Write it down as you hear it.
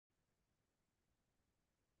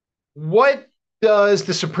What does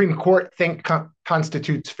the Supreme Court think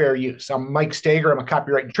constitutes fair use? I'm Mike Steger. I'm a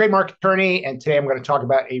copyright and trademark attorney, and today I'm going to talk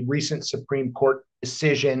about a recent Supreme Court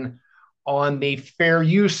decision on the fair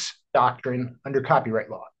use doctrine under copyright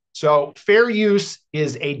law. So, fair use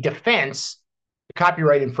is a defense to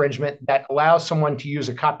copyright infringement that allows someone to use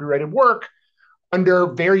a copyrighted work under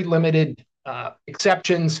very limited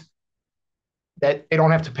exceptions that they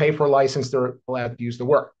don't have to pay for a license. They're allowed to use the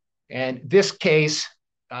work. And this case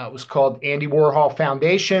was called Andy Warhol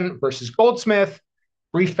Foundation versus Goldsmith.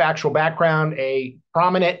 Brief factual background: a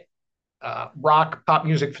prominent rock pop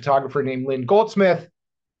music photographer named Lynn Goldsmith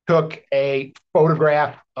took a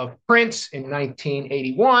photograph of Prince in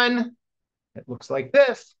 1981. It looks like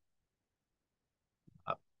this.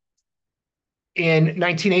 In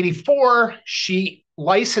 1984, she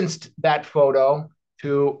licensed that photo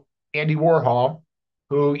to Andy Warhol,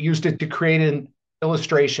 who used it to create an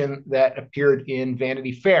illustration that appeared in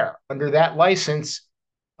Vanity Fair. Under that license,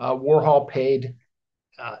 Warhol paid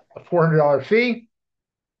a $400 fee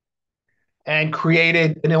and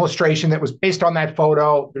created an illustration that was based on that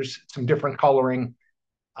photo. There's some different coloring.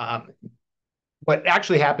 What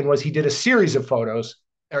actually happened was he did a series of photos,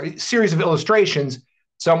 or a series of illustrations.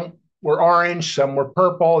 Some were orange, some were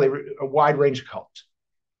purple. They were a wide range of colors.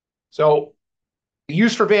 So the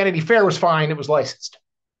use for Vanity Fair was fine. It was licensed.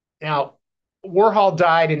 Now, Warhol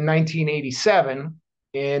died in 1987.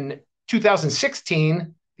 In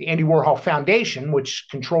 2016, the Andy Warhol Foundation, which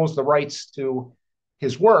controls the rights to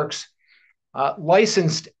his works,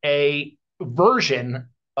 licensed a version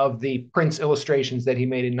of the Prince illustrations that he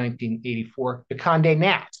made in 1984 to Condé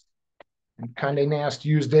Nast. And Condé Nast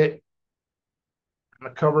used it on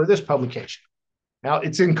the cover of this publication. Now,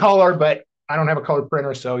 it's in color, but I don't have a color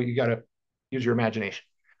printer, so you got to use your imagination.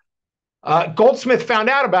 Goldsmith found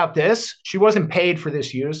out about this. She wasn't paid for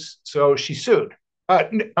this use, so she sued.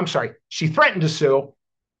 I'm sorry, she threatened to sue.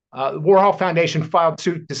 The Warhol Foundation filed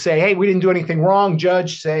suit to say, hey, we didn't do anything wrong.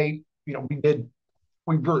 Judge, say,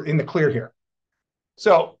 we were in the clear here.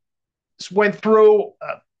 So this went through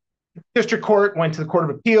district court, went to the Court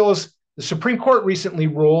of Appeals. The Supreme Court recently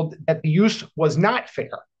ruled that the use was not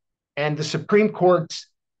fair. And the Supreme Court's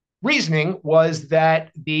reasoning was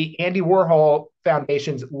that the Andy Warhol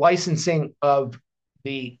Foundation's licensing of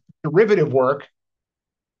the derivative work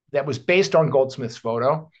that was based on Goldsmith's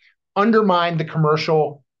photo undermined the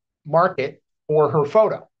commercial market for her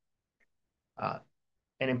photo.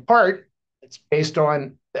 And in part, it's based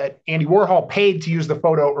on that Andy Warhol paid to use the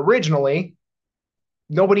photo originally.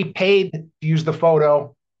 Nobody paid to use the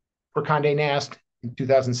photo for Condé Nast in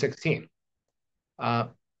 2016.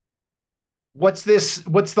 What's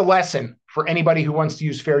the lesson for anybody who wants to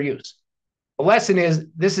use fair use? The lesson is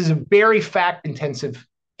this is a very fact-intensive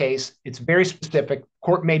case. It's very specific.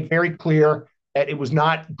 Court made very clear that it was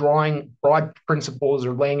not drawing broad principles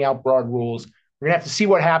or laying out broad rules. We're going to have to see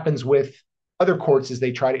what happens with other courts as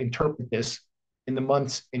they try to interpret this in the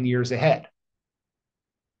months and years ahead.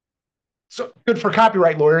 So good for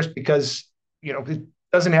copyright lawyers because, if it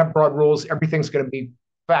doesn't have broad rules, everything's going to be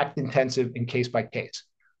fact-intensive and case by case.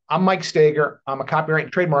 I'm Mike Steger. I'm a copyright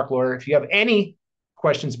and trademark lawyer. If you have any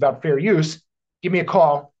questions about fair use, give me a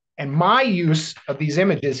call. And my use of these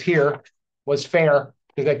images here was fair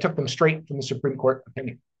because I took them straight from the Supreme Court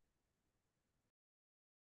opinion.